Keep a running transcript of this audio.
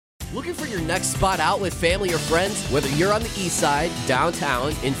Looking for your next spot out with family or friends? Whether you're on the east side,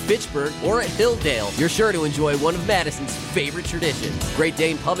 downtown, in Fitchburg, or at Hilldale, you're sure to enjoy one of Madison's favorite traditions. Great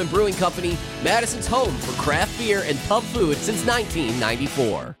Dane Pub and Brewing Company, Madison's home for craft beer and pub food since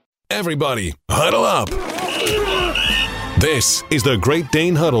 1994. Everybody, huddle up. This is the Great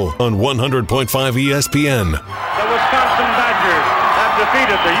Dane Huddle on 100.5 ESPN. The Wisconsin Badgers have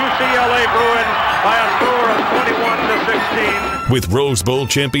defeated the UCLA Bruins by a score of 21-16. With Rose Bowl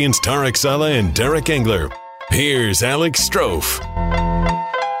champions Tarek Saleh and Derek Engler, here's Alex Strouf.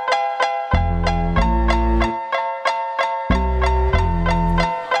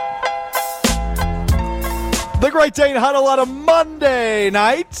 The Great Dane Huddle on a Monday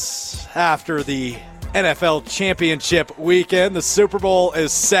night after the NFL Championship weekend. The Super Bowl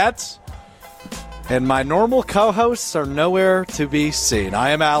is set, and my normal co-hosts are nowhere to be seen.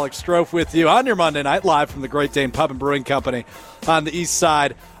 I am Alex Strouf with you on your Monday night, live from the Great Dane Pub and Brewing Company on the east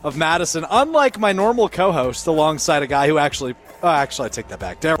side of Madison. Unlike my normal co-host, alongside a guy who actually I take that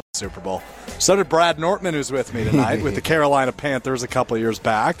back. Daryl Super Bowl. So did Brad Nortman, who's with me tonight with the Carolina Panthers a couple years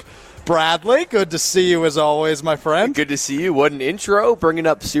back. Bradley, good to see you as always, my friend. Good to see you. What an intro, bringing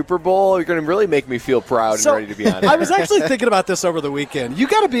up Super Bowl. You're going to really make me feel proud and ready to be on it. I was actually thinking about this over the weekend. You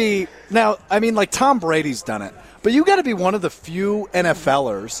got to be, now, I mean, like Tom Brady's done it, but you got to be one of the few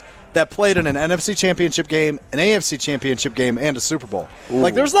NFLers that played in an NFC Championship game, an AFC Championship game, and a Super Bowl. Ooh.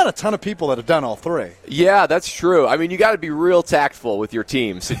 Like, there's not a ton of people that have done all three. Yeah, that's true. I mean, you got to be real tactful with your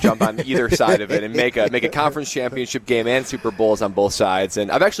teams to jump on either side of it and make a conference championship game and Super Bowls on both sides.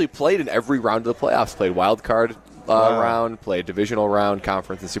 And I've actually played in every round of the playoffs. Played wild card round, played divisional round,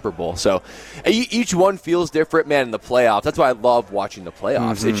 conference, and Super Bowl. So each one feels different, man, in the playoffs. That's why I love watching the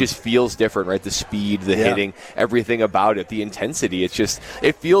playoffs. Mm-hmm. It just feels different, right? The speed, the hitting, everything about it, the intensity.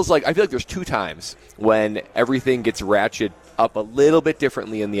 It feels like, I feel like there's two times when everything gets ratcheted up a little bit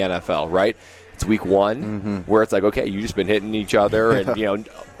differently in the NFL, right? It's week one, where it's like, okay, you've just been hitting each other and,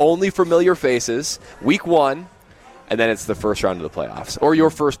 only familiar faces. Week one. And then it's the first round of the playoffs, or your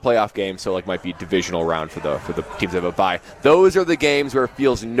first playoff game. So, like, might be divisional round for the teams that have a bye. Those are the games where it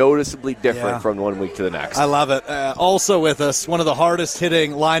feels noticeably different from one week to the next. I love it. Also with us, one of the hardest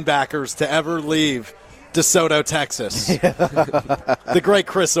hitting linebackers to ever leave DeSoto, Texas. The great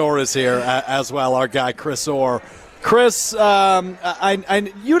Chris Orr is here as well. Our guy Chris Orr. Chris, you and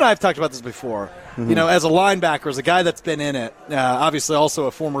I have talked about this before. Mm-hmm. As a linebacker, as a guy that's been in it, obviously also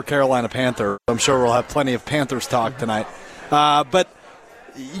a former Carolina Panther. I'm sure we'll have plenty of Panthers talk tonight. But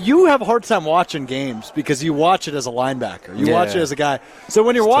you have a hard time watching games because you watch it as a linebacker. You watch it as a guy. So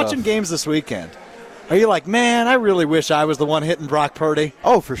when you're watching games this weekend, are you like, man, I really wish I was the one hitting Brock Purdy?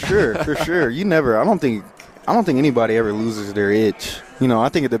 Oh, for sure, for sure. You never. I don't think anybody ever loses their itch. I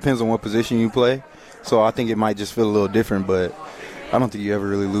think it depends on what position you play. So I think it might just feel a little different, but I don't think you ever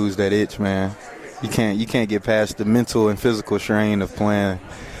really lose that itch, man. You can't get past the mental and physical strain of playing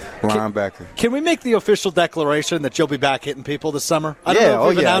linebacker. Can we make the official declaration that you'll be back hitting people this summer? I don't know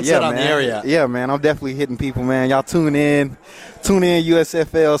if you've announced that on the air yet. Yeah, man, I'm definitely hitting people, man. Y'all tune in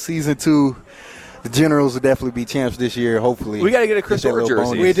USFL Season 2. The Generals will definitely be champs this year, hopefully. We got to get a Chris Orr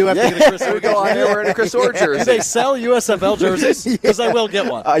jersey. We do have to get a Chris Orr jersey. We go on there wearing a Chris Orr jersey. Do they sell USFL jerseys? Because I will get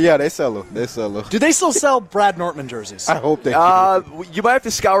one. Yeah, they sell them. Do they still sell Brad Nortman jerseys? I hope they do. You might have to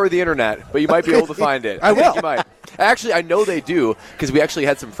scour the internet, but you might be able to find it. I will. You might. Actually, I know they do because we actually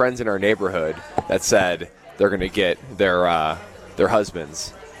had some friends in our neighborhood that said they're going to get their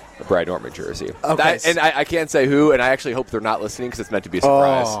husbands a Brad Nortman jersey. Okay. I can't say who, and I actually hope they're not listening because it's meant to be a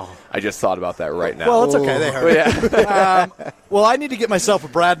surprise. Oh. I just thought about that right now. Well, it's okay. They heard it. Well, I need to get myself a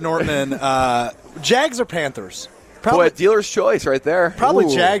Brad Nortman. Jags or Panthers? Boy, dealer's choice right there.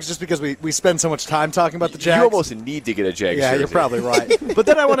 Probably Jags, just because we spend so much time talking about the Jags. You almost need to get a Jags jersey. Yeah, you're probably right. But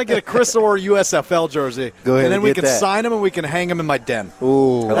then I want to get a Chris Orr USFL jersey. Go ahead and then we can that. sign him and we can hang him in my den.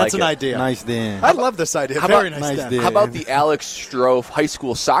 Ooh, that's an idea. Nice den. I love this idea. Very nice den. How about the Alex Strouf high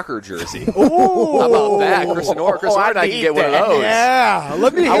school soccer jersey? Ooh. How about that? Chris Orr and I can get one of those. Yeah.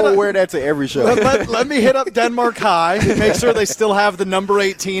 I will wear that to every show. Let me hit up Denmark High. Make sure they still have the number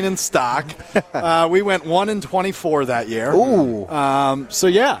 18 in stock. We went 1-24 that year. Ooh. So,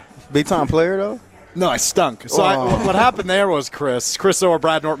 yeah. Big-time player, though? No, I stunk. So what happened there was, Chris Orr,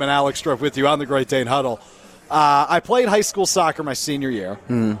 Brad Nortman, Alex Strouf with you on the Great Dane Huddle. I played high school soccer my senior year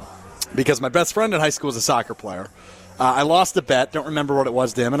because my best friend in high school was a soccer player. I lost a bet. Don't remember what it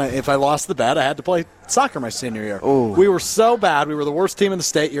was to him. And if I lost the bet, I had to play soccer my senior year. Ooh. We were so bad. We were the worst team in the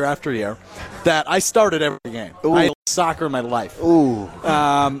state year after year that I started every game. Ooh. I played soccer in my life. Ooh.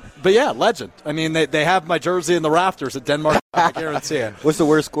 But, yeah, legend. I mean, they have my jersey in the rafters at Denmark. I guarantee it. What's the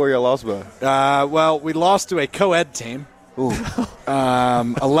worst score you lost by? Well, we lost to a co-ed team. Ooh.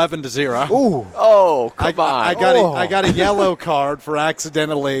 11-0. Ooh. Oh, come on. I got a yellow card for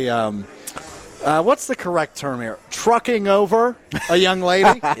accidentally. What's the correct term here? Trucking over a young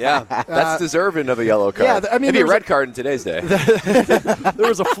lady. Yeah, that's deserving of a yellow card. Yeah, I mean, maybe a red card in today's day. There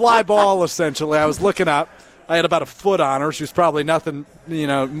was a fly ball, essentially. I was looking up. I had about a foot on her. She was probably nothing,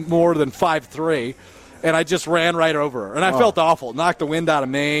 more than 5'3", and I just ran right over her. And I felt awful. Knocked the wind out of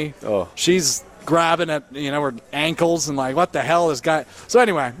me. Oh. She's grabbing at, her ankles and like, what the hell is guy? So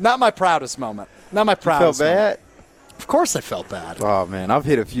anyway, not my proudest moment. Not my proudest Felt bad? moment. Of course I felt bad. Oh, man. I've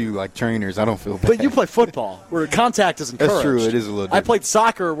hit a few, trainers. I don't feel bad. But you play football where contact is encouraged. That's true. It is a little different. I played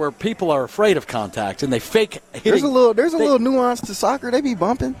soccer where people are afraid of contact and they fake hitting. There's a little nuance to soccer. They be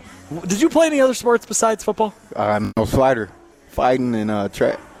bumping. Did you play any other sports besides football? No, fighting and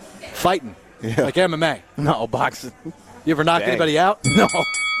track. Fighting? Yeah. Like MMA? No, boxing. You ever knocked anybody out? No.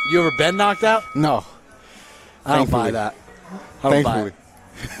 You ever been knocked out? No. I don't buy that. I don't buy it.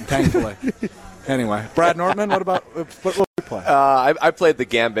 Thankfully. Anyway, Brad Nortman, what do you play? I played the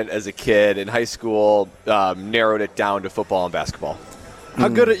gambit as a kid in high school. Narrowed it down to football and basketball. How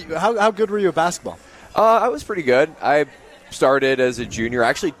good were you at basketball? I was pretty good. I started as a junior. I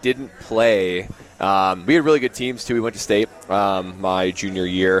actually didn't play. We had really good teams, too. We went to state my junior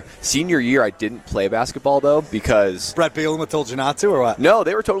year. Senior year, I didn't play basketball, though, because... Brett Bielema told you not to, or what? No,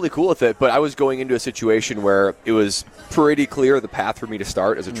 they were totally cool with it, but I was going into a situation where it was pretty clear the path for me to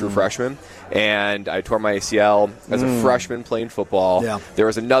start as a true freshman, and I tore my ACL as a freshman playing football. Yeah. There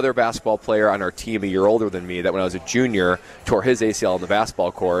was another basketball player on our team a year older than me that when I was a junior tore his ACL on the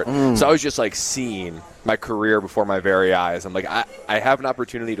basketball court. So I was just, seeing my career before my very eyes. I'm like, I have an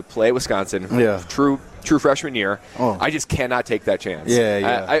opportunity to play at Wisconsin. Yeah. True freshman year. Oh. I just cannot take that chance.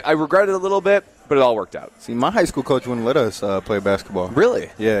 Yeah. I regret it a little bit, but it all worked out. See, my high school coach wouldn't let us play basketball. Really?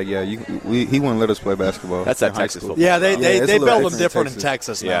 Yeah. He wouldn't let us play basketball. That's that Texas football. Yeah, they build them in different in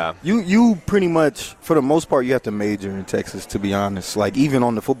Texas now. Yeah. You pretty much, for the most part, you have to major in Texas, to be honest. Even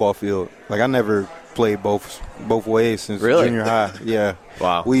on the football field. I never played both ways since junior high. Yeah.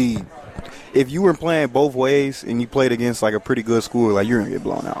 Wow. If you were playing both ways and you played against a pretty good school, you're going to get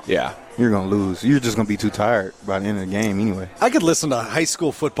blown out. Yeah. You're going to lose. You're just going to be too tired by the end of the game anyway. I could listen to high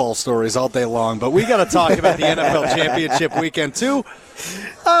school football stories all day long, but we got to talk about the NFL championship weekend, too.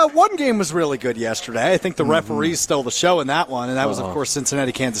 One game was really good yesterday. I think the referees stole the show in that one, and that was, of course,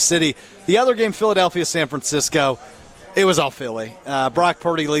 Cincinnati, Kansas City. The other game, Philadelphia, San Francisco. It was all Philly. Brock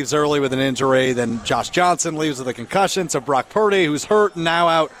Purdy leaves early with an injury. Then Josh Johnson leaves with a concussion. So Brock Purdy, who's hurt and now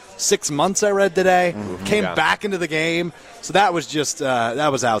out 6 months, I read today, came back into the game. So that was just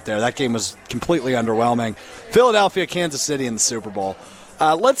that was out there. That game was completely underwhelming. Philadelphia, Kansas City in the Super Bowl.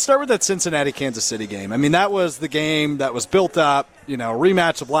 Let's start with that Cincinnati-Kansas City game. I mean, that was the game that was built up, a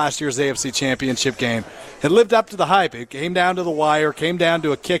rematch of last year's AFC Championship game. It lived up to the hype. It came down to the wire, came down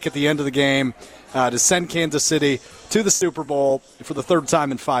to a kick at the end of the game to send Kansas City to the Super Bowl for the third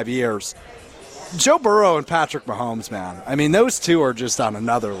time in 5 years. Joe Burrow and Patrick Mahomes, man. I mean, those two are just on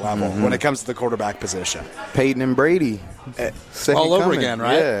another level when it comes to the quarterback position. Peyton and Brady. All over again,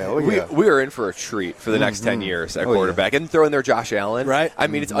 right? Yeah. We are in for a treat for the next 10 years at quarterback. And throw in there Josh Allen. Right. I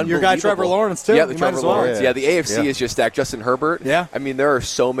mean, it's unbelievable. Your guy Trevor Lawrence, too. Yeah, You might Trevor as well. Lawrence. Yeah, the AFC is just stacked. Justin Herbert. Yeah. I mean, there are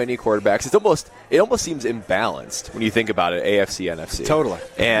so many quarterbacks. It almost seems imbalanced when you think about it, AFC, NFC. Totally.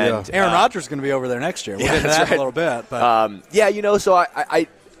 And Aaron Rodgers is going to be over there next year. We'll get into that in a little bit. But. So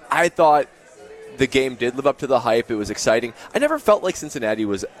I thought the game did live up to the hype. It was exciting. I never felt like Cincinnati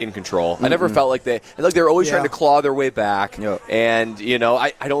was in control. I never felt like they were always trying to claw their way back. Yep. And,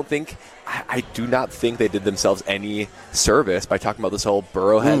 I do not think they did themselves any service by talking about this whole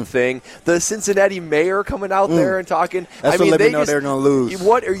Burrowhead thing. The Cincinnati mayor coming out there and talking. That's what let me know they're going to lose.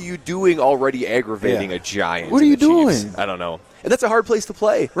 What are you doing already aggravating a giant? What are you doing? Chiefs? I don't know. And that's a hard place to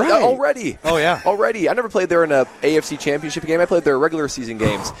play. Right. Already. Oh, yeah. Already. I never played there in a AFC championship game. I played their regular season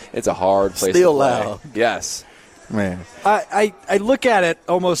games. It's a hard place to play. Loud. Yes. Man. I look at it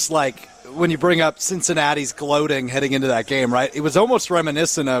almost like when you bring up Cincinnati's gloating heading into that game, right? It was almost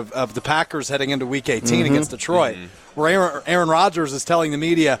reminiscent of the Packers heading into Week 18 against Detroit, where Aaron Rodgers is telling the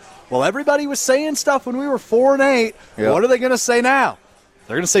media, well, everybody was saying stuff when we were 4-8. Yep. What are they going to say now?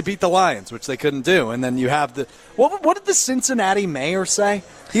 They're going to say beat the Lions, which they couldn't do. And then you have the what did the Cincinnati mayor say?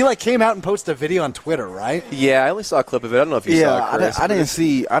 He came out and posted a video on Twitter, right? Yeah, I only saw a clip of it. I don't know if you saw it, Chris. I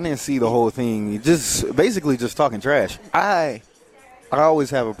didn't see the whole thing. Just basically just talking trash. I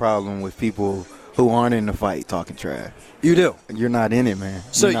always have a problem with people who aren't in the fight talking trash. You do. You're not in it, man.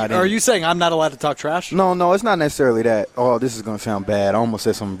 So are you saying I'm not allowed to talk trash? No, it's not necessarily that. Oh, this is going to sound bad. I almost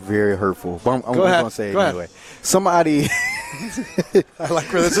said something very hurtful. But I'm going to say it anyway. Somebody. I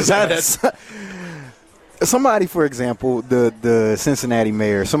like where this is headed. somebody, for example, the Cincinnati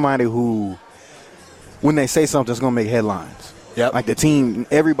mayor, somebody who, when they say something, it's going to make headlines. Yep. Like the team,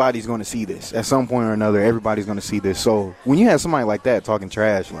 everybody's going to see this. At some point or another, everybody's going to see this. So when you have somebody like that talking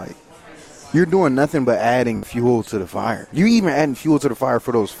trash, like, you're doing nothing but adding fuel to the fire. You're even adding fuel to the fire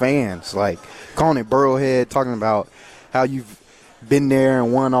for those fans, like calling it Burrowhead, talking about how you've been there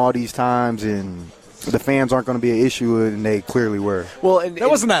and won all these times and the fans aren't going to be an issue, and they clearly were. Well, and that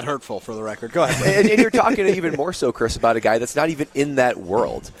wasn't that hurtful, for the record. Go ahead. and you're talking even more so, Chris, about a guy that's not even in that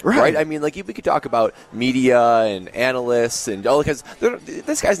world, right? I mean, like, we could talk about media and analysts and all, because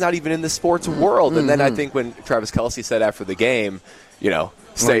this guy's not even in the sports world. And then I think when Travis Kelce said after the game,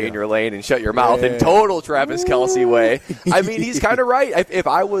 stay in your lane and shut your mouth in total Travis Kelce way. I mean, he's kind of right. If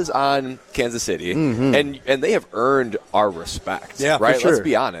I was on Kansas City, and they have earned our respect, right? Sure. Let's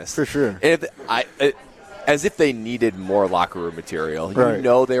be honest. For sure. And as if they needed more locker room material. Right.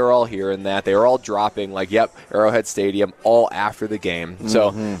 They were all hearing that. They were all dropping, Arrowhead Stadium all after the game. So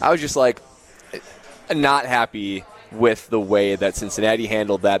I was just not happy with the way that Cincinnati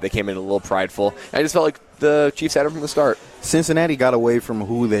handled that. They came in a little prideful. I just felt like the Chiefs had them from the start. Cincinnati got away from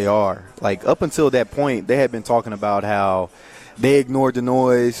who they are. Like, up until that point, they had been talking about how they ignored the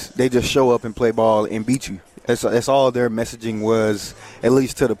noise, they just show up and play ball and beat you. That's all their messaging was, at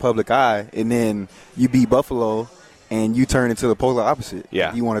least to the public eye. And then you beat Buffalo, and you turn into the polar opposite.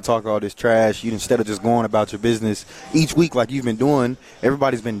 Yeah. You want to talk all this trash. You, instead of just going about your business each week like you've been doing,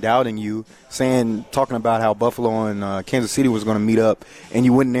 everybody's been doubting you, talking about how Buffalo and Kansas City was going to meet up, and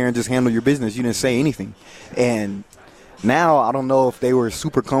you went in there and just handled your business. You didn't say anything. And now I don't know if they were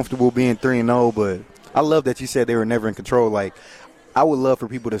super comfortable being 3-0, but I love that you said they were never in control. Like, I would love for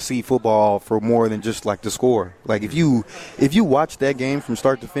people to see football for more than just like the score. Like, if you watch that game from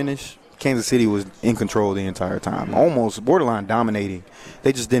start to finish, Kansas City was in control the entire time, almost borderline dominating.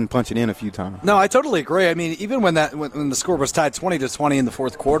 They just didn't punch it in a few times. No, I totally agree. I mean, even when the score was tied 20-20 in the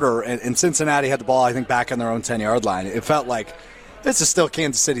fourth quarter, and Cincinnati had the ball, I think, back on their own 10-yard line, it felt like this is still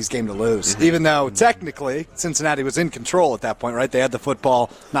Kansas City's game to lose, even though technically Cincinnati was in control at that point, right? They had the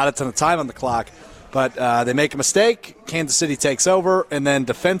football, not a ton of time on the clock. But they make a mistake, Kansas City takes over, and then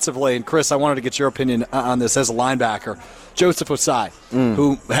defensively, and Chris, I wanted to get your opinion on this as a linebacker, Joseph Osai,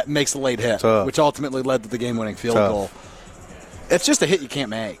 who makes the late hit, which ultimately led to the game-winning field goal. It's just a hit you can't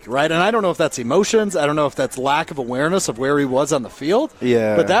make, right? And I don't know if that's emotions. I don't know if that's lack of awareness of where he was on the field.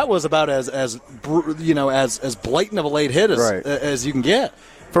 Yeah. But that was about as blatant of a late hit as you can get.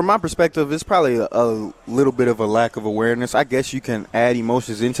 From my perspective, it's probably a little bit of a lack of awareness. I guess you can add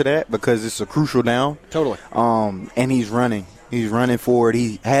emotions into that because it's a crucial down. Totally. And he's running. He's running forward.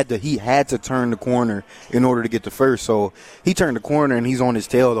 He had to turn the corner in order to get to first. So he turned the corner and he's on his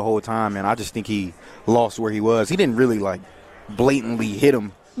tail the whole time. And I just think he lost where he was. He didn't really blatantly hit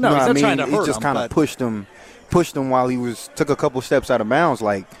him. No, he's not trying to hurt him. He just kind of pushed him while he took a couple steps out of bounds.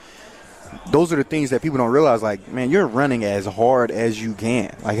 Those are the things that people don't realize. Man, you're running as hard as you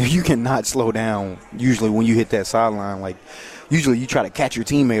can. You cannot slow down usually when you hit that sideline. Usually you try to catch your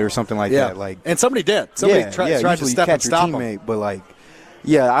teammate or something like that. And somebody did. Somebody tried to step and stop teammate, him. But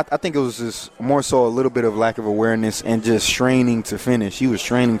I think it was just more so a little bit of lack of awareness and just straining to finish. He was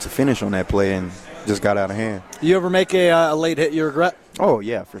straining to finish on that play and just got out of hand. You ever make a late hit you regret? Oh,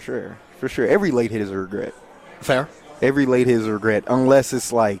 yeah, for sure. For sure. Every late hit is a regret. Fair. Every late hit is a regret, unless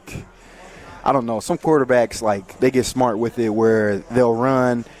it's I don't know, some quarterbacks, they get smart with it where they'll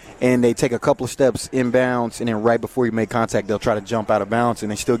run and they take a couple of steps inbounds, and then right before you make contact, they'll try to jump out of bounds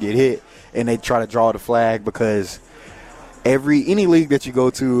and they still get hit, and they try to draw the flag because any league that you go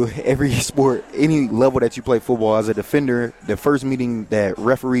to, every sport, any level that you play football as a defender, the first meeting that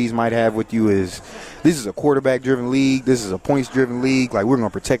referees might have with you is, this is a quarterback-driven league, this is a points-driven league, we're going to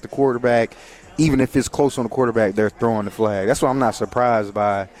protect the quarterback. Even if it's close on the quarterback, they're throwing the flag. That's why I'm not surprised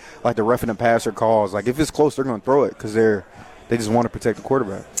by, the roughing the passer calls. If it's close, they're going to throw it because they just want to protect the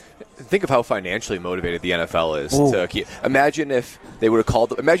quarterback. Think of how financially motivated the NFL is to keep. Imagine if they would have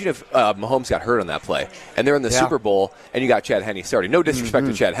called. Imagine if Mahomes got hurt on that play, and they're in the Super Bowl, and you got Chad Henne starting. No disrespect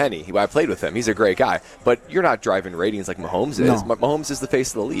to Chad Henne. I played with him. He's a great guy, but you're not driving ratings like Mahomes is. No. Mahomes is the face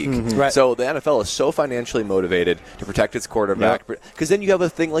of the league. Right. So the NFL is so financially motivated to protect its quarterback, because then you have a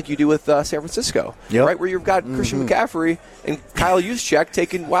thing like you do with San Francisco, right, where you've got Christian McCaffrey and Kyle Juszczyk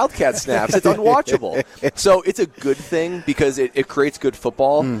taking wildcat snaps. It's unwatchable. So it's a good thing because it creates good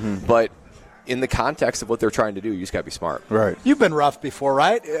football, but in the context of what they're trying to do, you just got to be smart. Right. You've been rough before,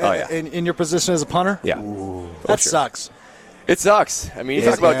 right? Oh, yeah. In your position as a punter? Yeah. That sucks. It sucks. I mean, you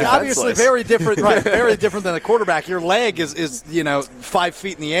talk about defenseless. Obviously very different, right? Very different than a quarterback. Your leg is 5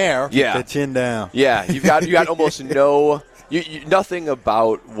 feet in the air. Yeah. The chin down. Yeah. You got almost no Nothing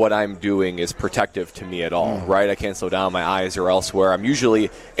about what I'm doing is protective to me at all, right? I can't slow down. My eyes are elsewhere. I'm usually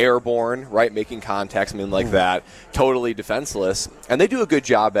airborne, right, making contact, something like that, totally defenseless. And they do a good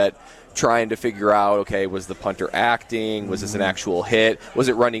job at trying to figure out, okay, was the punter acting? Was this an actual hit? Was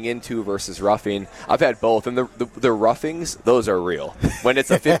it running into versus roughing? I've had both. And the roughings, those are real. When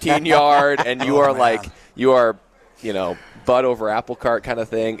it's a 15-yard and you are, butt over apple cart kind of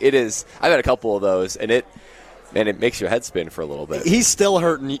thing, it is. I've had a couple of those, and it makes your head spin for a little bit. He's still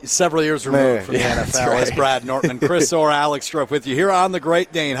hurting several years removed from the NFL. Right. As Brad Nortman, Chris Orr, Alex Strouf with you here on the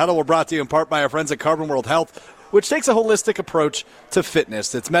Great Dane Huddle. We're brought to you in part by our friends at Carbon World Health, which takes a holistic approach to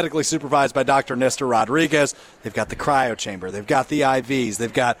fitness. It's medically supervised by Dr. Nestor Rodriguez. They've got the cryo chamber. They've got the IVs.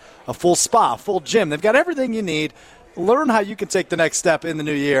 They've got a full spa, full gym. They've got everything you need. Learn how you can take the next step in the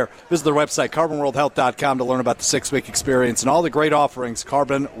new year. Visit their website, carbonworldhealth.com, to learn about the 6-week experience and all the great offerings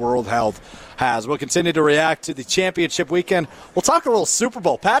Carbon World Health has. We'll continue to react to the championship weekend. We'll talk a little Super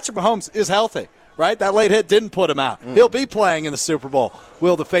Bowl. Patrick Mahomes is healthy, right? That late hit didn't put him out. He'll be playing in the Super Bowl.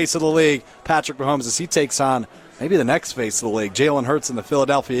 Will the face of the league, Patrick Mahomes, as he takes on maybe the next face of the league, Jalen Hurts and the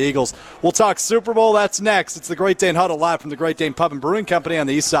Philadelphia Eagles. We'll talk Super Bowl. That's next. It's the Great Dane Huddle live from the Great Dane Pub and Brewing Company on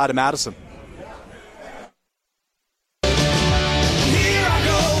the east side of Madison.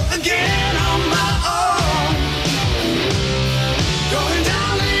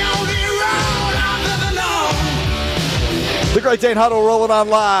 The Great Dane Huddle rolling on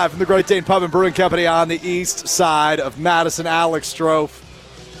live from the Great Dane Pub and Brewing Company on the east side of Madison. Alex Strouf,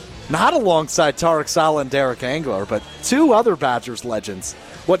 not alongside Tarek Saleh and Derek Engler, but two other Badgers legends.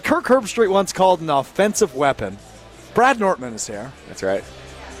 What Kirk Herbstreit once called an offensive weapon. Brad Nortman is here. That's right.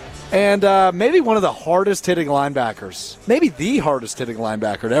 And maybe one of the hardest-hitting linebackers, maybe the hardest-hitting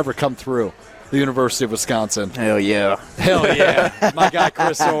linebacker to ever come through the University of Wisconsin. Hell yeah. Hell yeah. My guy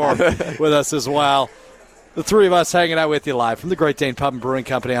Chris Orr with us as well. The three of us hanging out with you live from the Great Dane Pub and Brewing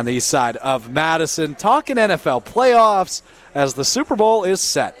Company on the east side of Madison, talking NFL playoffs as the Super Bowl is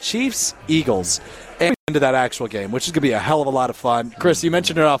set. Chiefs, Eagles, and into that actual game, which is going to be a hell of a lot of fun. Chris, you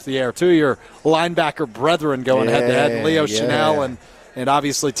mentioned it off the air, two of your linebacker brethren going head-to-head, Leo Chanel and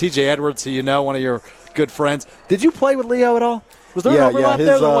obviously T.J. Edwards, who you know, one of your good friends. Did you play with Leo at all? Was there an overlap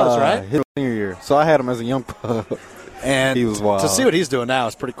there? There was, right? His senior year. So I had him as a young pup. And he was wild. To see what he's doing now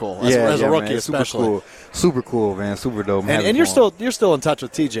is pretty cool. As a rookie, man, especially. Super cool, man. Super dope. And you're still in touch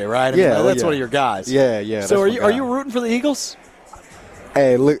with TJ, right? I mean, that's one of your guys. Yeah. So are you rooting for the Eagles?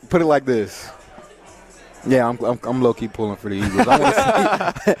 Hey, look, put it like this. Yeah, I'm low key pulling for the Eagles.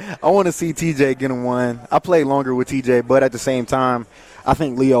 I want to see TJ get him one. I played longer with TJ, but at the same time, I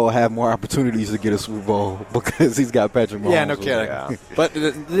think Leo will have more opportunities to get a Super Bowl because he's got Patrick Mahomes. Yeah, no kidding. Yeah. But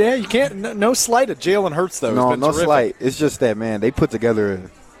you can't. No slight at Jalen Hurts though. No slight. It's just that, man, they put together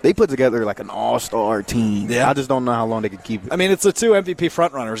like an all-star team. Yeah. I just don't know how long they can keep it. I mean, it's the two MVP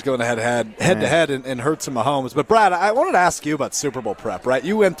frontrunners going head-to-head in Hurts and Mahomes. But, Brad, I wanted to ask you about Super Bowl prep, right?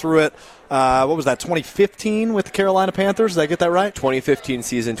 You went through it, what was that, 2015 with the Carolina Panthers? Did I get that right? 2015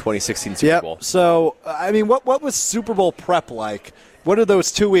 season, 2016 Super Bowl. So, I mean, what was Super Bowl prep like? What are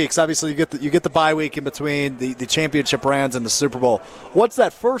those 2 weeks? Obviously, you get the bye week in between the championship rounds and the Super Bowl. What's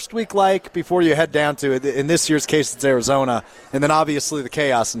that first week like before you head down to, in this year's case, it's Arizona, and then obviously the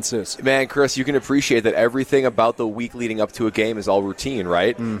chaos ensues? Man, Chris, you can appreciate that everything about the week leading up to a game is all routine,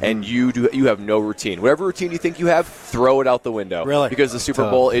 right? Mm-hmm. And you have no routine. Whatever routine you think you have, throw it out the window. Really? Because the Super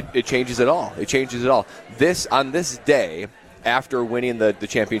Bowl, it changes it all. It changes it all. On this day, after winning the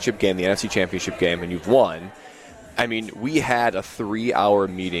championship game, the NFC championship game, and you've won, I mean, we had a 3-hour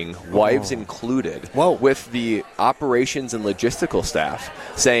meeting, wives included, with the operations and logistical staff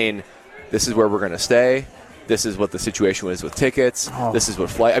saying, this is where we're going to stay. This is what the situation was with tickets. This is what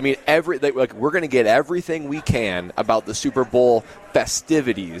flight. I mean, we're going to get everything we can about the Super Bowl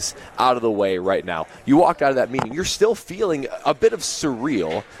festivities out of the way right now. You walked out of that meeting, you're still feeling a bit of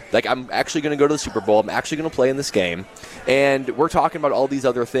surreal. Like, I'm actually going to go to the Super Bowl. I'm actually going to play in this game. And we're talking about all these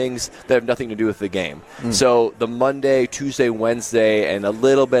other things that have nothing to do with the game. So the Monday, Tuesday, Wednesday, and a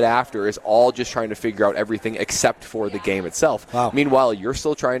little bit after is all just trying to figure out everything except for the game itself. Wow. Meanwhile, you're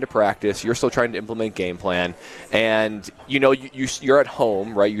still trying to practice. You're still trying to implement game plan. And, you're at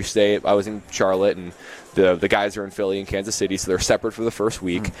home, right? I was in Charlotte, and the guys are in Philly and Kansas City, so they're separate for the first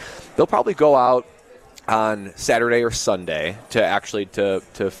week. They'll probably go out on Saturday or Sunday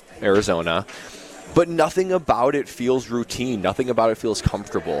to Arizona. But nothing about it feels routine. Nothing about it feels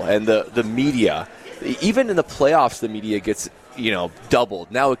comfortable. And the media, even in the playoffs, the media gets, doubled.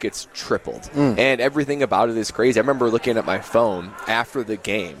 Now it gets tripled. And everything about it is crazy. I remember looking at my phone after the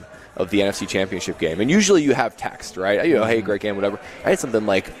game, of the NFC Championship game. And usually you have text, right? You know, hey, great game, whatever. I had something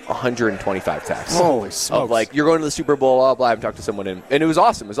like 125 texts. Holy smokes. Of like, you're going to the Super Bowl, blah, blah. I haven't talked to someone and it was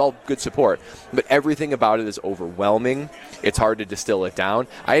awesome. It was all good support. But everything about it is overwhelming. It's hard to distill it down.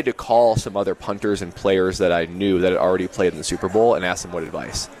 I had to call some other punters and players that I knew that had already played in the Super Bowl and ask them what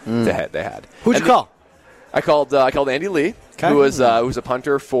advice they had. Who'd you call? I called Andy Lee, who was a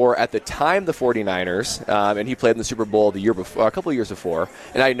punter for, at the time, the 49ers, and he played in the Super Bowl the year before, a couple of years before,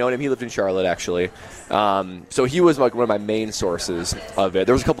 and I had known him. He lived in Charlotte, actually. So he was like one of my main sources of it.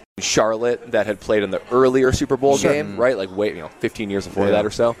 There was a couple in Charlotte that had played in the earlier Super Bowl game, right? Like 15 years before that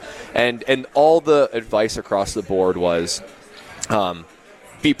or so. And all the advice across the board was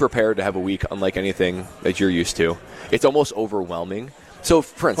be prepared to have a week unlike anything that you're used to. It's almost overwhelming. So,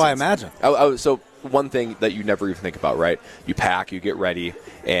 for instance, I imagine. So one thing that you never even think about, right? You pack, you get ready,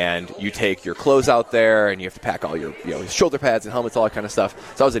 and you take your clothes out there, and you have to pack all your shoulder pads and helmets, all that kind of stuff.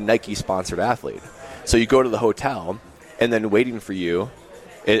 So I was a Nike-sponsored athlete. So you go to the hotel, and then waiting for you,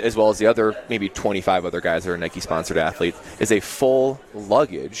 as well as the other maybe 25 other guys that are Nike-sponsored athletes, is a full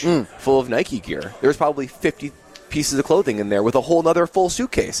luggage full of Nike gear. There's probably 50 pieces of clothing in there with a whole other full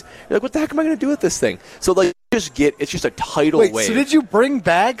suitcase. You're like, what the heck am I going to do with this thing? So like, it's just a tidal wave. So did you bring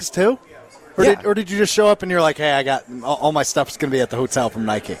bags too? Or did you just show up and you're like, hey, I got all my stuff's going to be at the hotel from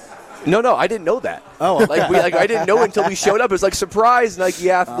Nike? No, I didn't know that. Oh, okay. I didn't know until we showed up. It was like, surprise,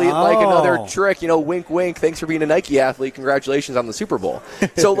 Nike athlete, like another trick, wink, wink. Thanks for being a Nike athlete. Congratulations on the Super Bowl.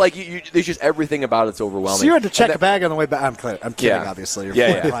 So, like, there's just everything about it's overwhelming. So you had to check a bag on the way back. I'm kidding, obviously.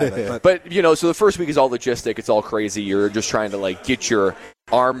 You're private, but, so the first week is all logistic. It's all crazy. You're just trying to, like, get your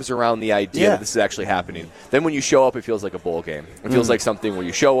arms around the idea that this is actually happening. Then when you show up, it feels like a bowl game. It feels like something where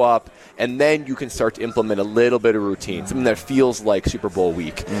you show up, and then you can start to implement a little bit of routine, something that feels like Super Bowl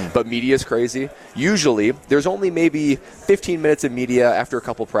week. But media is crazy. Usually, there's only maybe 15 minutes of media after a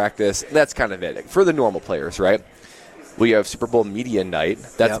couple practice. That's kind of it for the normal players, right? We have Super Bowl media night.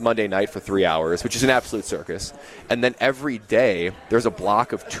 That's Monday night for 3 hours, which is an absolute circus. And then every day, there's a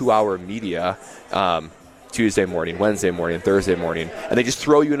block of 2-hour media, Tuesday morning, Wednesday morning, Thursday morning, and they just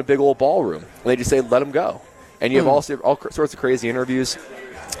throw you in a big old ballroom, and they just say, let them go. And you have all sorts of crazy interviews.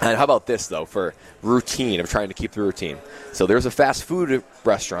 And how about this, though, for routine, of trying to keep the routine? So there's a fast food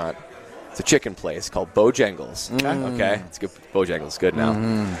restaurant. It's a chicken place called Bojangles. Okay? It's good. Bojangles, good now.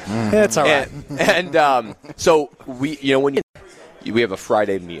 Yeah, it's all right. And so we have a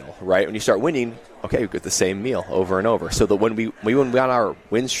Friday meal, right? When you start winning, okay, we get the same meal over and over. So when we went on our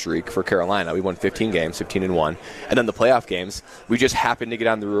win streak for Carolina, we won 15 games, 15-1. And then the playoff games, we just happened to get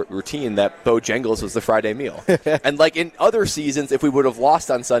on the routine that Bojangles was the Friday meal. And like in other seasons, if we would have lost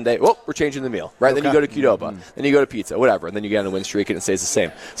on Sunday, we're changing the meal, right? Then you go to Qdoba, then you go to pizza, whatever. And then you get on a win streak and it stays the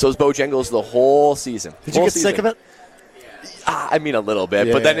same. So it was Bojangles the whole season. Did you get sick of it? I mean, a little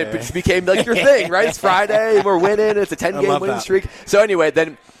bit, but then it became like your thing, right? It's Friday, we're winning, it's a 10-game winning streak. So anyway,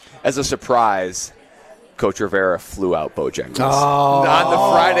 then as a surprise, Coach Rivera flew out Bojangles on the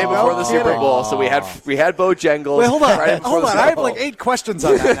Friday before the Super Bowl. So we had Bojangles. Wait, hold on. I have Bowl. like 8 questions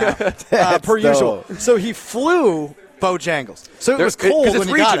on that now, per usual. So he flew Bojangles. So it was cold when it's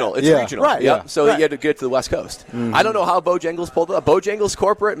you got regional. it. It's regional. Right. Yep. So you had to get to the West Coast. I don't know how Bojangles pulled it up. Bojangles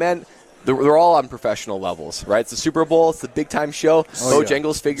corporate, man. They're all on professional levels, right? It's the Super Bowl. It's the big-time show.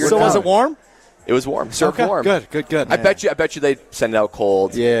 Bojangles figured it out. So was it warm? It was warm. Served warm. Good. I bet you they send it out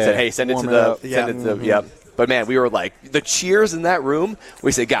cold. Yeah. Said, hey, send it to the yep. But, man, we were like, the cheers in that room,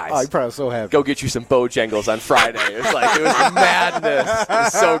 we said, guys, you're probably so happy. Go get you some Bojangles on Friday. It was madness. It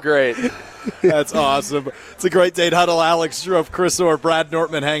was so great. That's awesome. It's a great Date Huddle. Alex Strouf, Chris Orr, Brad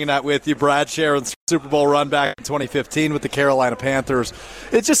Nortman hanging out with you. Brad sharing Super Bowl run back in 2015 with the Carolina Panthers.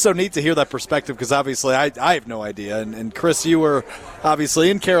 It's just so neat to hear that perspective because obviously I have no idea. And Chris, you were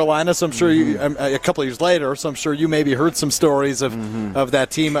obviously in Carolina, so I'm sure you a couple of years later, so I'm sure you maybe heard some stories of that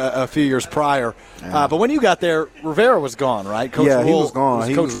team a few years prior. But when you got there, Rivera was gone, right? Coach Rule, he was gone.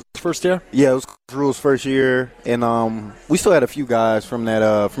 Was Coach first year? Yeah, it was Coach Rule's first year, and we still had a few guys from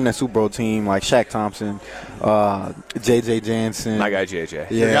that Super Bowl team, like Shaq Thompson, J.J. Jansen. My guy, J.J.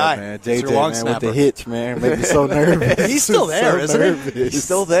 Yeah, man. J.J. man, with the hitch, man. Made me so nervous. He's still there, isn't he? He's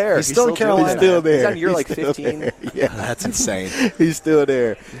still there. He's still in Carolina. He's still there. He's on year 15. Yeah, that's insane. He's still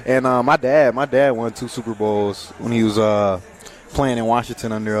there. And my dad won 2 Super Bowls when he was playing in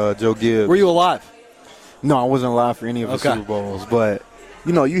Washington under Joe Gibbs. Were you alive? No, I wasn't alive for any of the Super Bowls. But,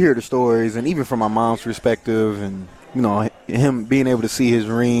 you hear the stories, and even from my mom's perspective and, him being able to see his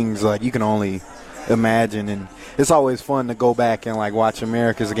rings, like, you can only imagine. And it's always fun to go back and like watch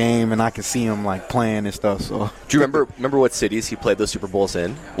America's game, and I can see him like playing and stuff. So, do you remember what cities he played those Super Bowls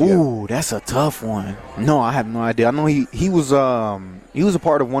in? Ooh, that's a tough one. No, I have no idea. I know he was a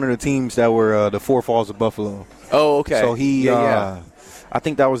part of one of the teams that were the Four Falls of Buffalo. Oh, okay. So I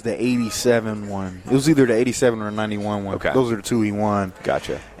think that was the 87 one. It was either the 87 or 91 one. Okay. Those are the two he won.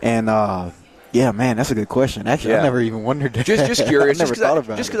 Gotcha. And yeah, man, that's a good question. Actually, I never even wondered that. Just curious. I never thought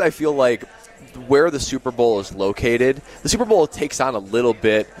about it. Just because I feel like where the Super Bowl is located, the Super Bowl takes on a little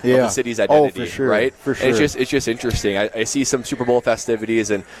bit of the city's identity, for sure. right? For sure. And it's just interesting. I see some Super Bowl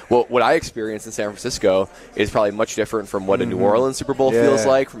festivities, and what I experienced in San Francisco is probably much different from what a New Orleans Super Bowl feels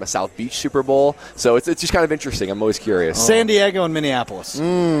like, from a South Beach Super Bowl. So it's just kind of interesting. I'm always curious. San Diego and Minneapolis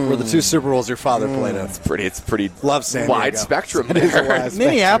were the two Super Bowls your father played in. It's pretty Love San wide Diego. spectrum there.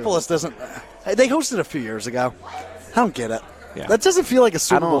 Minneapolis doesn't. They hosted a few years ago. I don't get it. Yeah. That doesn't feel like a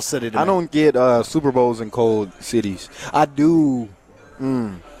Super Bowl city to me. I don't get Super Bowls in cold cities. I do.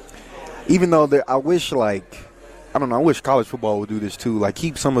 Even though I wish, I wish college football would do this too. Like,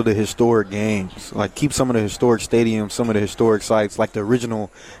 keep some of the historic games. Like, keep some of the historic stadiums, some of the historic sites, like the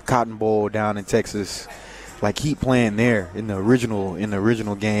original Cotton Bowl down in Texas. Like, keep playing there in the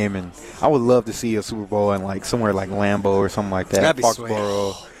original game. And I would love to see a Super Bowl in, like, somewhere like Lambeau or something like that. That'd be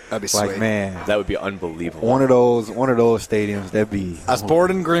Foxborough. sweet. That'd be sweet. Like, man, That would be unbelievable. one of those stadiums. That'd be. I was born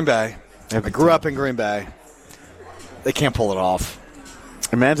in Green Bay. I Every grew time. up in Green Bay. They can't pull it off.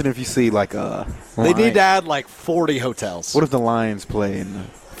 Imagine if you see like a. They need to add like 40 hotels. What if the Lions play in the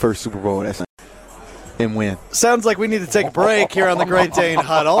first Super Bowl and win? Sounds like we need to take a break here on the Great Dane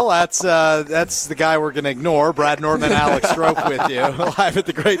Huddle. That's the guy we're going to ignore. Brad Nortman, Alex Strouf with you, live at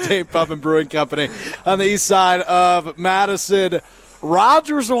the Great Dane Pub and Brewing Company on the east side of Madison.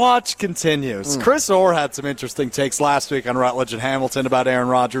 Rodgers watch continues. Chris Orr had some interesting takes last week on Rutledge and Hamilton about Aaron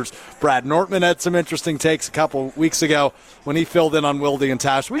Rodgers. Brad Nortman had some interesting takes a couple weeks ago when he filled in on Wilde and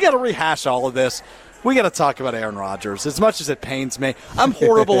Tash. We got to rehash all of this. We got to talk about Aaron Rodgers. As much as it pains me, I'm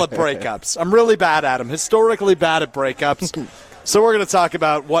horrible at breakups. I'm really bad at them, historically bad at breakups. So we're going to talk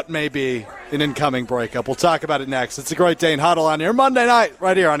about what may be an incoming breakup. We'll talk about it next. It's a Great Dane Huddle on here Monday night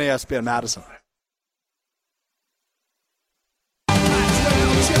right here on ESPN Madison.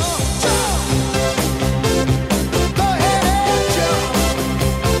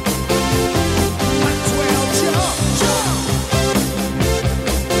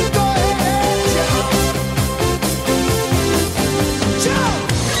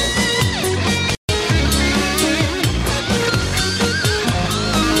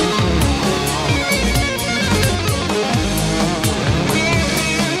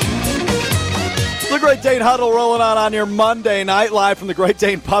 Great Dane Huddle rolling on your Monday night, live from the Great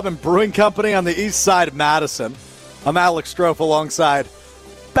Dane Pub and Brewing Company on the east side of Madison. I'm Alex Strouf alongside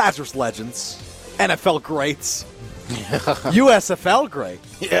Badgers legends, NFL greats, USFL great,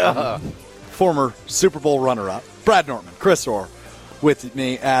 former Super Bowl runner-up, Brad Nortman, Chris Orr with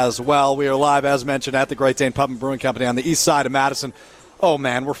me as well. We are live, as mentioned, at the Great Dane Pub and Brewing Company on the east side of Madison. Oh,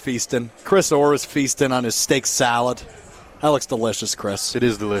 man, we're feasting. Chris Orr is feasting on his steak salad. That looks delicious, Chris. It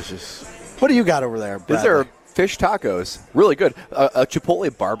is delicious. What do you got over there, Bradley? These are fish tacos. Really good. A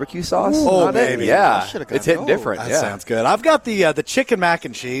Chipotle barbecue sauce. Oh, on it. baby. Yeah. I It's hitting different. That Yeah. sounds good. I've got the chicken mac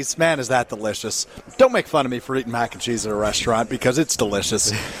and cheese. Man, is that delicious. Don't make fun of me for eating mac and cheese at a restaurant because it's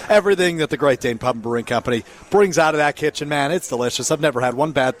delicious. Everything that the Great Dane Pub and Brewing Company brings out of that kitchen, man, it's delicious. I've never had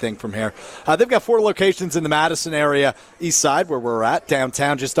one bad thing from here. They've got 4 locations in the Madison area, east side where we're at,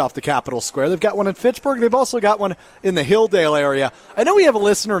 downtown just off the Capitol Square. They've got one in Fitchburg. They've also got one in the Hilldale area. I know we have a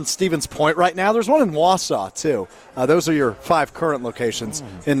listener in Stevens Point right now. There's one in Wausau, too. Those are your 5 current locations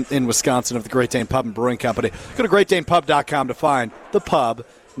in Wisconsin of the Great Dane Pub and Brewing Company. Go to greatdanepub.com to find the pub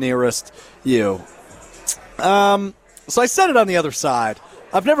nearest you. So I said it on the other side.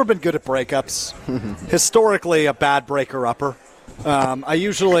 I've never been good at breakups. Historically, a bad breaker-upper. I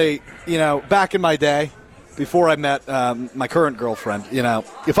usually, back in my day, before I met my current girlfriend,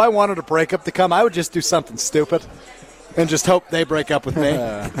 if I wanted a breakup to come, I would just do something stupid and just hope they break up with me.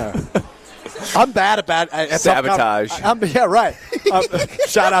 I'm bad at Sabotage. Yeah, right.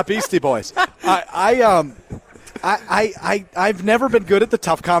 Shout out Beastie Boys. I've never been good at the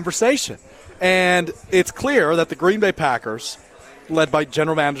tough conversation. And it's clear that the Green Bay Packers, led by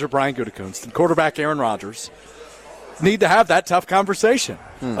general manager Brian Gutekunst and quarterback Aaron Rodgers, need to have that tough conversation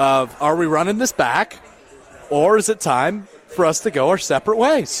of, are we running this back, or is it time for us to go our separate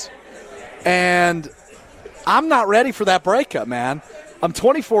ways? And I'm not ready for that breakup, man. I'm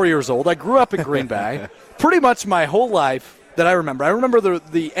 24 years old. I grew up in Green Bay pretty much my whole life that I remember. I remember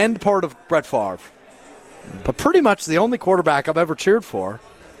the end part of Brett Favre. But pretty much the only quarterback I've ever cheered for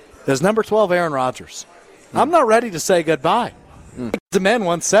is number 12, Aaron Rodgers. I'm not ready to say goodbye. The man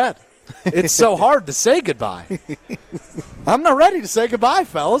once said, it's so hard to say goodbye. I'm not ready to say goodbye,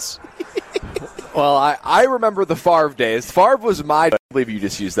 fellas. Well, I remember the Favre days. Favre was my. I believe you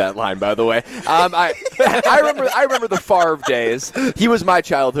just used that line, by the way. I remember the Favre days. He was my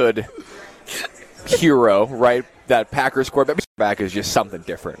childhood hero, right? That Packers quarterback is just something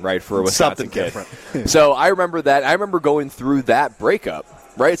different, right? For a Wisconsin kid. So I remember that. I remember going through that breakup,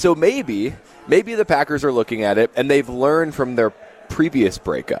 right? So maybe the Packers are looking at it and they've learned from their previous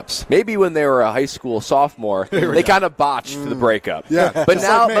breakups. Maybe when they were a high school sophomore, they kind of botched the breakup. Yeah, but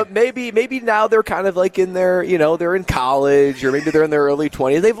now, but maybe now they're kind of like in their, they're in college or maybe they're in their early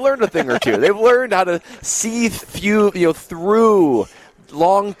 20s. They've learned a thing or two. They've learned how to see through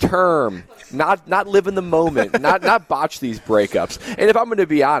long term, not live in the moment, not botch these breakups. And if I'm going to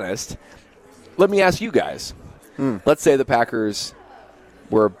be honest, let me ask you guys. Let's say the Packers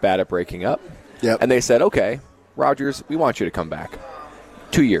were bad at breaking up, and they said, okay, Rodgers, we want you to come back.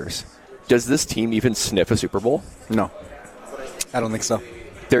 2 years. Does this team even sniff a Super Bowl? No. I don't think so.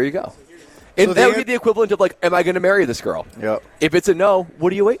 There you go. And that would be the equivalent of, like, am I going to marry this girl? Yep. If it's a no,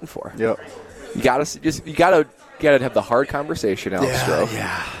 what are you waiting for? Yep. You gotta have the hard conversation, Alex Strouf.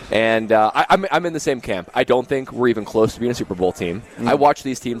 Yeah. And I'm in the same camp. I don't think we're even close to being a Super Bowl team. I watched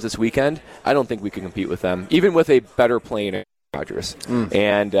these teams this weekend. I don't think we can compete with them, even with a better playing Rodgers.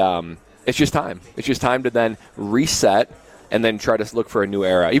 And it's just time. It's just time to then reset and then try to look for a new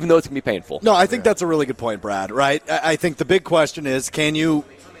era, even though it's going to be painful. No, I think that's a really good point, Brad, right? I think the big question is, can you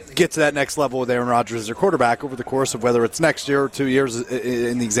get to that next level with Aaron Rodgers as your quarterback over the course of whether it's next year or 2 years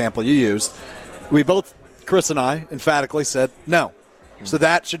in the example you used? We both, Chris and I, emphatically said no. So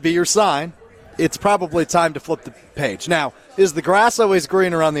that should be your sign. It's probably time to flip the page. Now, is the grass always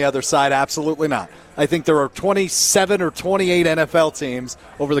greener on the other side? Absolutely not. I think there are 27 or 28 NFL teams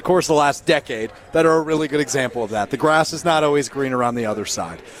over the course of the last decade that are a really good example of that. The grass is not always greener on the other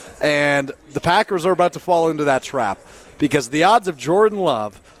side. And the Packers are about to fall into that trap because the odds of Jordan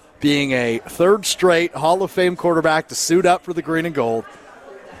Love being a third straight Hall of Fame quarterback to suit up for the green and gold,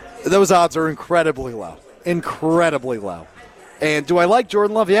 those odds are incredibly low. Incredibly low. And do I like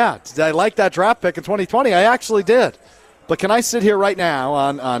Jordan Love? Yeah. Did I like that draft pick in 2020? I actually did. But can I sit here right now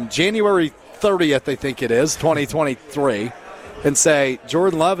on January 30th, I think it is, 2023, and say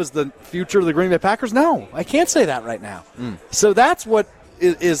Jordan Love is the future of the Green Bay Packers? No, I can't say that right now. So that's what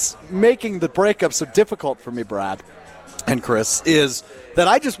is making the breakup so difficult for me, Brad and Chris, is that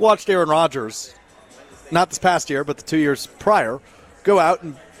I just watched Aaron Rodgers, not this past year, but the 2 years prior, go out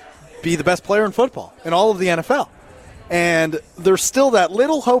and be the best player in football in all of the NFL. And there's still that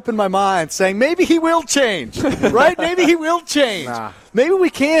little hope in my mind saying maybe he will change, right? Maybe he will change. Nah. Maybe we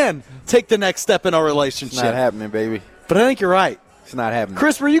can take the next step in our relationship. It's not happening, baby. But I think you're right. It's not happening.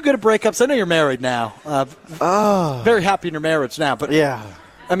 Chris, were you good at breakups? I know you're married now. Very happy in your marriage now. But yeah.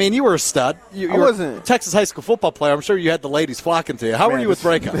 I mean, you were a stud. You were a Texas high school football player. I'm sure you had the ladies flocking to you. How were you with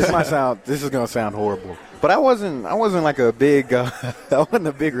breakups? This is going to sound horrible. But I wasn't like a big I wasn't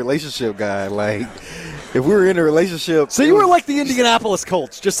a big relationship guy. Like, if we were in a relationship. So you were like the Indianapolis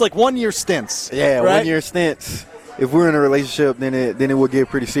Colts, just like 1 year stints. Yeah, right? 1 year stints. If we're in a relationship, then it would get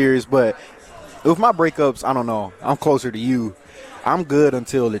pretty serious. But with my breakups, I don't know. I'm closer to you. I'm good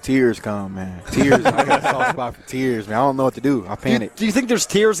until the tears come, man. Tears. I got a soft spot for tears, man. I don't know what to do. I panic. Do you think there's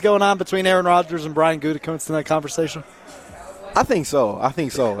tears going on between Aaron Rodgers and Brian Gutekunst in that conversation? I think so.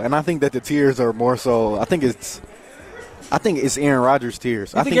 And I think that the tears are more so. I think it's Aaron Rodgers'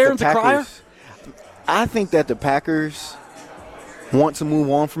 tears. You think Aaron's a crier? I think that the Packers want to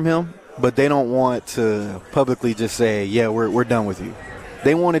move on from him, but they don't want to publicly just say, yeah, we're done with you.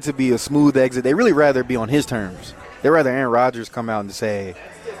 They want it to be a smooth exit. They really rather be on his terms. They'd rather Aaron Rodgers come out and say,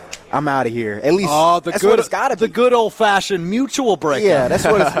 I'm out of here. At least that's what it's got to be. The good old-fashioned mutual breakup. Yeah, that's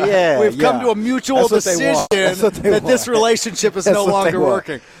what it's – yeah. We've come to a mutual decision that this relationship is no longer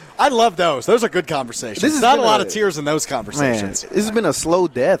working. I love those. Those are good conversations. There's not a lot of tears in those conversations. Man, this has been a slow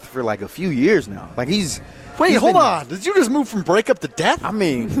death for like a few years now. Like Wait, hold on. Did you just move from breakup to death? I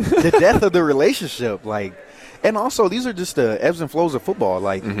mean, the death of the relationship. Like, and also these are just the ebbs and flows of football.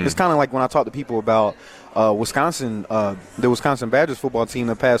 Like, it's kind of like when I talk to people about Wisconsin, the Wisconsin Badgers football team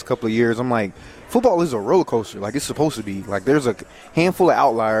the past couple of years. I'm like, football is a roller coaster. Like, it's supposed to be. Like, there's a handful of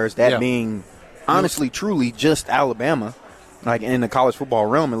outliers, that being honestly, truly just Alabama. Like, in the college football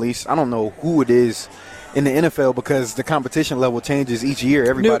realm, at least. I don't know who it is in the NFL because the competition level changes each year.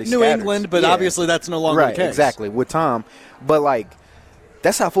 Everybody New England, but obviously that's no longer the case. Exactly, with Tom. But, like,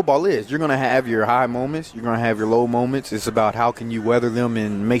 that's how football is. You're going to have your high moments. You're going to have your low moments. It's about how can you weather them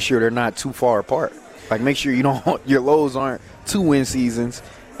and make sure they're not too far apart. Like, make sure your lows aren't 2 win seasons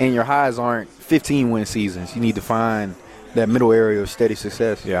and your highs aren't 15-win seasons. You need to find that middle area of steady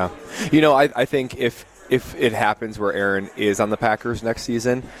success. Yeah. I think if it happens where Aaron is on the Packers next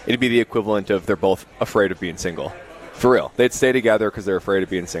season, it'd be the equivalent of they're both afraid of being single. For real. They'd stay together because they're afraid of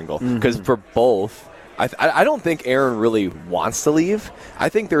being single. Because for both, I don't think Aaron really wants to leave. I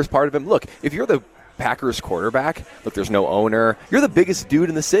think there's part of him. Look, if you're the Packers quarterback, look, there's no owner. You're the biggest dude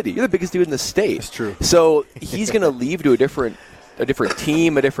in the city. You're the biggest dude in the state. That's true. So he's going to leave to a different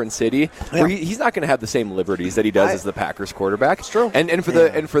team, a different city, where he's not going to have the same liberties that he does as the Packers quarterback. It's true. And for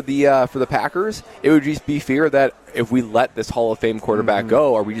the Packers, it would just be fear that if we let this Hall of Fame quarterback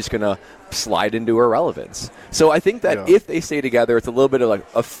go, are we just going to slide into irrelevance? So I think that if they stay together, it's a little bit of like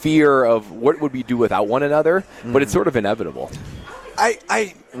a fear of what would we do without one another, but it's sort of inevitable.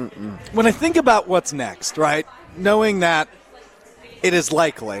 When I think about what's next, right, knowing that it is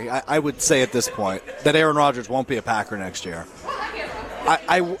likely, I would say at this point, that Aaron Rodgers won't be a Packer next year.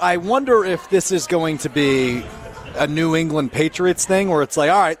 I wonder if this is going to be a New England Patriots thing where it's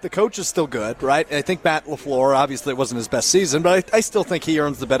like, all right, the coach is still good, right? And I think Matt LaFleur, obviously it wasn't his best season, but I still think he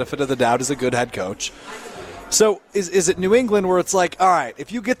earns the benefit of the doubt as a good head coach. So is it New England where it's like, all right,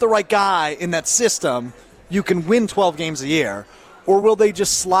 if you get the right guy in that system, you can win 12 games a year? Or will they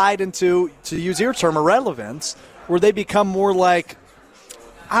just slide into, to use your term, irrelevance, where they become more like,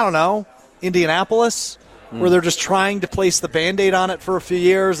 I don't know, Indianapolis, where they're just trying to place the Band-Aid on it for a few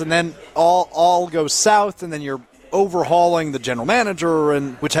years, and then all goes south, and then you're overhauling the general manager,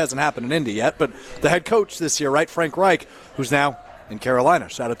 which hasn't happened in Indy yet, but the head coach this year, right, Frank Reich, who's now in Carolina.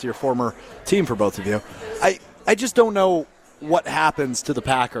 Shout out to your former team for both of you. I just don't know what happens to the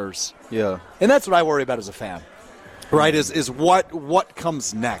Packers. Yeah. And that's what I worry about as a fan. Right, is what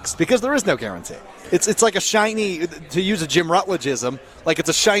comes next, because there is no guarantee. It's like a shiny, to use a Jim Rutledgeism, like it's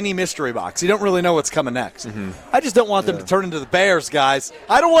a shiny mystery box. You don't really know what's coming next. I just don't want them to turn into the Bears, guys.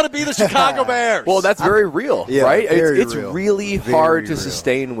 I don't want to be the Chicago Bears. Well, that's very real, right? It's real. really hard to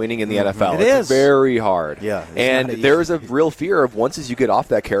sustain winning in the NFL. It is very hard. Yeah, and there's a real fear of once you get off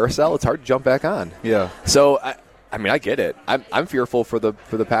that carousel, it's hard to jump back on. Yeah. So I mean, I get it. I'm fearful for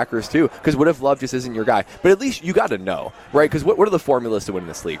the Packers too, because what if Love just isn't your guy? But at least you got to know, right? Because what are the formulas to win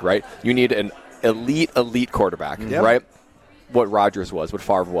this league, right? You need an elite quarterback, right? What Rodgers was, what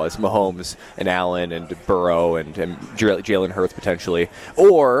Favre was, Mahomes and Allen and Burrow and Jalen Hurts potentially,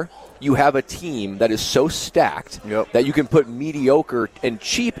 or you have a team that is so stacked that you can put mediocre and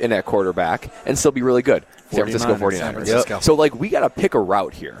cheap in at quarterback and still be really good. San Francisco 49ers. So like we got to pick a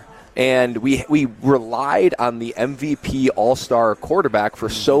route here. And we relied on the MVP All-Star quarterback for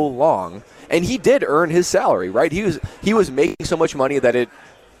so long, and he did earn his salary, right? He was making so much money that it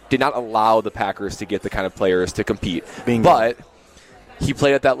did not allow the Packers to get the kind of players to compete. Bingo. But he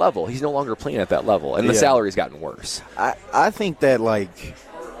played at that level. He's no longer playing at that level, and the salary's gotten worse. I think that, like,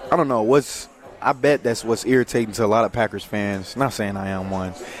 I don't know, I bet that's what's irritating to a lot of Packers fans. Not saying I am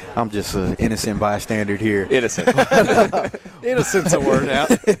one. I'm just an innocent bystander here. Innocent. Innocent's a word out.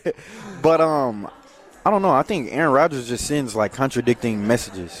 But I don't know. I think Aaron Rodgers just sends like contradicting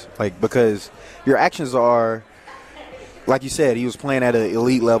messages, like because your actions are, like you said, he was playing at an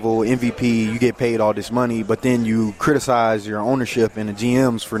elite level, MVP. You get paid all this money, but then you criticize your ownership and the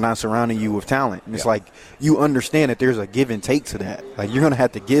GMs for not surrounding you with talent. And it's like you understand that there's a give and take to that. Like you're going to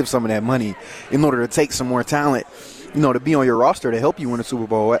have to give some of that money in order to take some more talent, to be on your roster to help you win a Super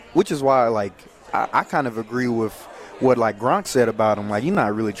Bowl. Which is why, like, I kind of agree with what like Gronk said about him. Like, you're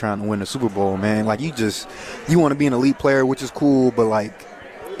not really trying to win the Super Bowl, man. Like, you want to be an elite player, which is cool, but like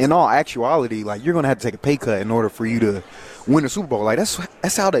in all actuality, like you're going to have to take a pay cut in order for you to win a Super Bowl. Like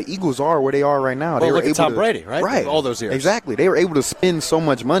that's how the Eagles are where they are right now. Well, they were look at able Tom to, Brady, right? Right, all those years. Exactly. They were able to spend so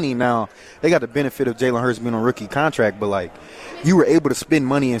much money. Now they got the benefit of Jalen Hurts being on a rookie contract, but like you were able to spend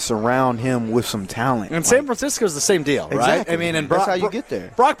money and surround him with some talent. And San Francisco's the same deal, right? Exactly. I mean, and that's how you get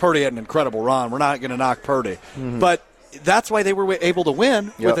there. Brock Purdy had an incredible run. We're not going to knock Purdy, but that's why they were able to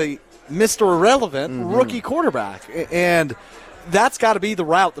win with a Mr. Irrelevant rookie quarterback, and that's got to be the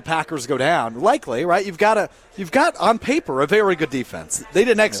route the Packers go down. Likely, right? You've got on paper a very good defense. They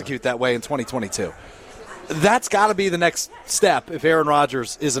didn't execute that way in 2022. That's got to be the next step if Aaron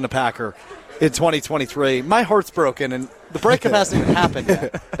Rodgers isn't a Packer in 2023. My heart's broken, and the breakup hasn't even happened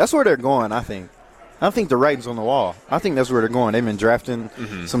yet. That's where they're going, I think. I think the writing's on the wall. I think that's where they're going. They've been drafting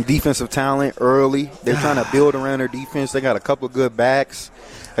some defensive talent early. They're trying to build around their defense. They got a couple of good backs.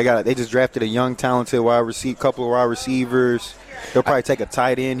 They just drafted a young, talented couple of wide receivers. They'll probably take a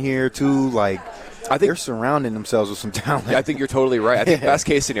tight end here too. Like, they're surrounding themselves with some talent. Yeah, I think you're totally right. I think the best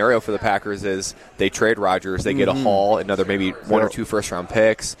case scenario for the Packers is they trade Rodgers, they get a haul, another maybe 1 or 2 first-round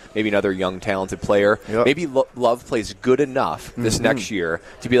picks, maybe another young, talented player. Yep. Maybe Love plays good enough this next year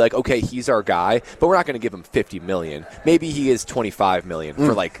to be like, okay, he's our guy, but we're not going to give him $50 million. Maybe he is $25 million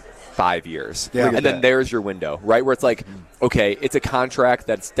for like 5 years. Yeah. And then there's your window, right, where it's like, okay, it's a contract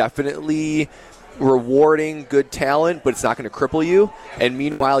that's definitely rewarding good talent, but it's not going to cripple you. And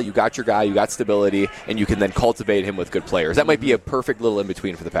meanwhile, you got your guy, you got stability, and you can then cultivate him with good players. That might be a perfect little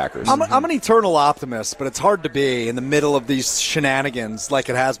in-between for the Packers. I'm an eternal optimist, but it's hard to be in the middle of these shenanigans like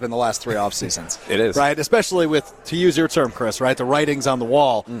it has been the last 3 off seasons. It is. Right? Especially with, to use your term, Chris, right, the writings on the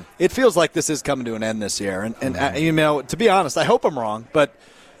wall. It feels like this is coming to an end this year. And you know, to be honest, I hope I'm wrong, but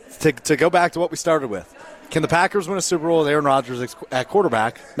to go back to what we started with, can the Packers win a Super Bowl with Aaron Rodgers at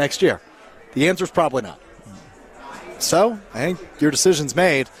quarterback next year? The answer is probably not. So, I think your decision's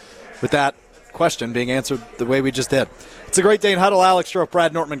made with that question being answered the way we just did. It's a Great Dane Huddle. Alex Strouf,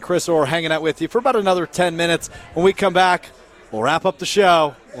 Brad Nortman, Chris Orr hanging out with you for about another 10 minutes. When we come back, we'll wrap up the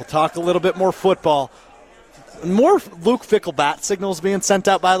show. We'll talk a little bit more football. More Luke Fickell bat signals being sent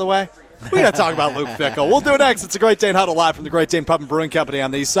out, by the way. We got to talk about Luke Fickell. We'll do it next. It's a Great Dane Huddle live from the Great Dane Pub and Brewing Company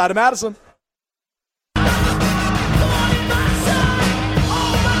on the east side of Madison.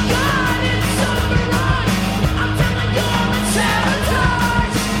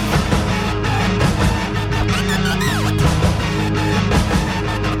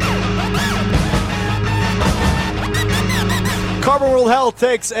 Carbon World Health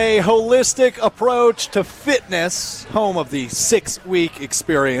takes a holistic approach to fitness, home of the 6-week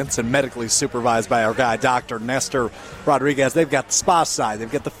experience and medically supervised by our guy, Dr. Nestor Rodriguez. They've got the spa side.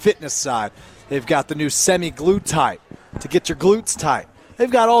 They've got the fitness side. They've got the new semi-glute tight to get your glutes tight. They've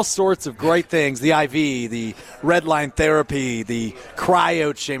got all sorts of great things, the IV, the red line therapy, the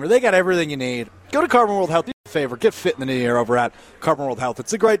cryo chamber. They got everything you need. Go to Carbon World Health. Do you a favor. Get fit in the new year over at Carbon World Health.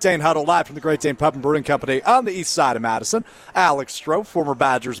 It's the Great Dane Huddle live from the Great Dane Pub and Brewing Company on the east side of Madison. Alex Strouf, former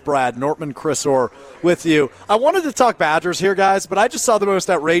Badgers, Brad Nortman, Chris Orr with you. I wanted to talk Badgers here, guys, but I just saw the most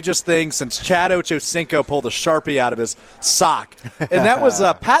outrageous thing since Chad Ochocinco pulled a Sharpie out of his sock. And that was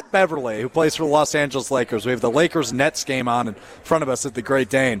Pat Beverly, who plays for the Los Angeles Lakers. We have the Lakers-Nets game on in front of us at the Great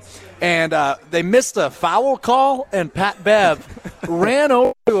Dane. And they missed a foul call, and Pat Bev ran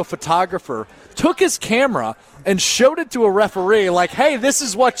over to a photographer, took his camera, and showed it to a referee like, hey, this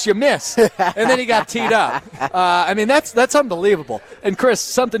is what you missed. And then he got teed up. I mean, that's unbelievable. And, Chris,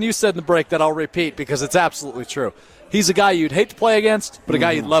 something you said in the break that I'll repeat because it's absolutely true. He's a guy you'd hate to play against, but a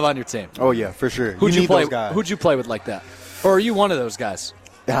guy you'd love on your team. Oh, yeah, for sure. Who'd you play with like that? Or are you one of those guys?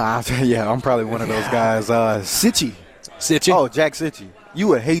 Yeah, I'm probably one of those guys. Sitchy. Sitchy? Oh, Jack Sitchy. You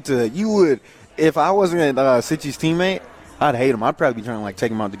would, if I wasn't Sitchy's teammate, I'd hate him. I'd probably be trying to, like,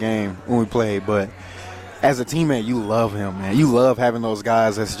 take him out the game when we played. But as a teammate, you love him, man. You love having those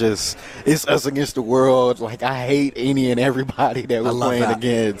guys that's just, it's us against the world. Like, I hate any and everybody that we're playing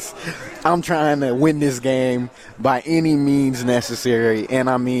against. I'm trying to win this game by any means necessary,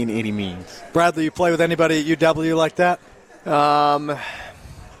 and I mean any means. Bradley, you play with anybody at UW like that?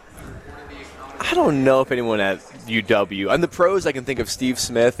 I don't know if anyone at UW. On the pros, I can think of Steve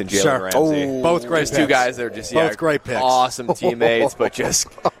Smith and Jalen Ramsey. Oh, both great picks. Two guys that are just both great picks. Awesome teammates, but just,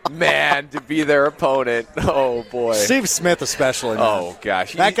 man, to be their opponent. Oh, boy. Steve Smith especially, man. Oh,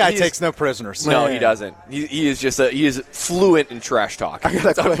 gosh. That guy takes no prisoners. No, he doesn't. He is just he is fluent in trash talk.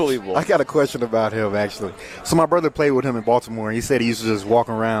 It's unbelievable. I got a question about him, actually. So my brother played with him in Baltimore, and he said he used to just walk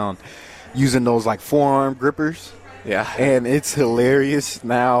around using those, like, forearm grippers. Yeah. And it's hilarious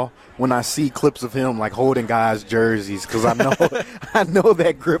now when I see clips of him, like, holding guys' jerseys, because I know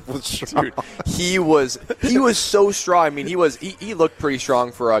that grip was strong. Dude, he was so strong. I mean, he looked pretty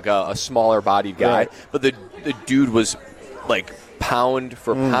strong for like a smaller bodied guy, right. But the dude was like pound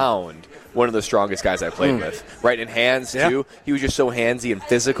for pound one of the strongest guys I played with. Right, in hands too. He was just so handsy and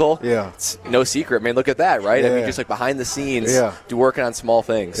physical. Yeah, it's no secret, man. Look at that, right? Yeah. I mean, just like behind the scenes, working on small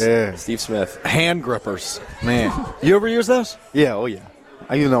things. Yeah, Steve Smith, hand grippers, man. You ever use those? Yeah, oh yeah.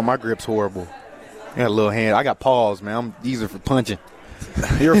 My grip's horrible. I got a little hand. I got paws, man. These are for punching.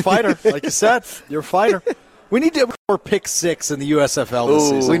 You're a fighter, like you said. You're a fighter. We need to more pick 6 in the USFL this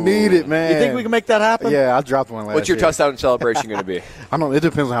season. We need it, man. You think we can make that happen? Yeah, I dropped one last year. What's your touchdown celebration going to be? I don't know. It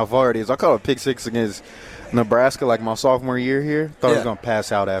depends on how far it is. I caught a pick 6 against Nebraska like my sophomore year here. Thought I was going to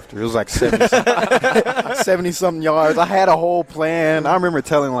pass out after. It was like 70-something yards. I had a whole plan. I remember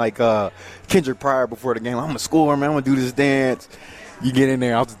telling like Kendrick Pryor before the game, I'm going to score, man. I'm going to do this dance. You get in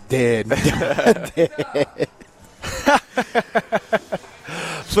there, I was dead.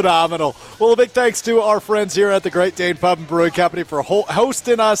 Phenomenal. Well, a big thanks to our friends here at the Great Dane Pub and Brewing Company for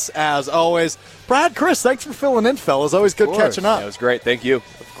hosting us, as always. Brad, Chris, thanks for filling in, fellas. Always good catching up. That was great. Thank you.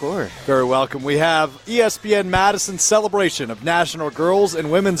 Of course. Very welcome. We have ESPN Madison's celebration of National Girls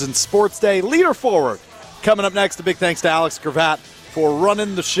and Women's in Sports Day Leader Forward. Coming up next, a big thanks to Alex Gravatt for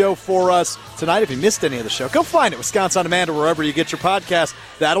running the show for us tonight. If you missed any of the show, go find it, Wisconsin On Demand, or wherever you get your podcast.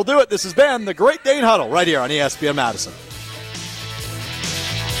 That'll do it. This has been the Great Dane Huddle right here on ESPN Madison.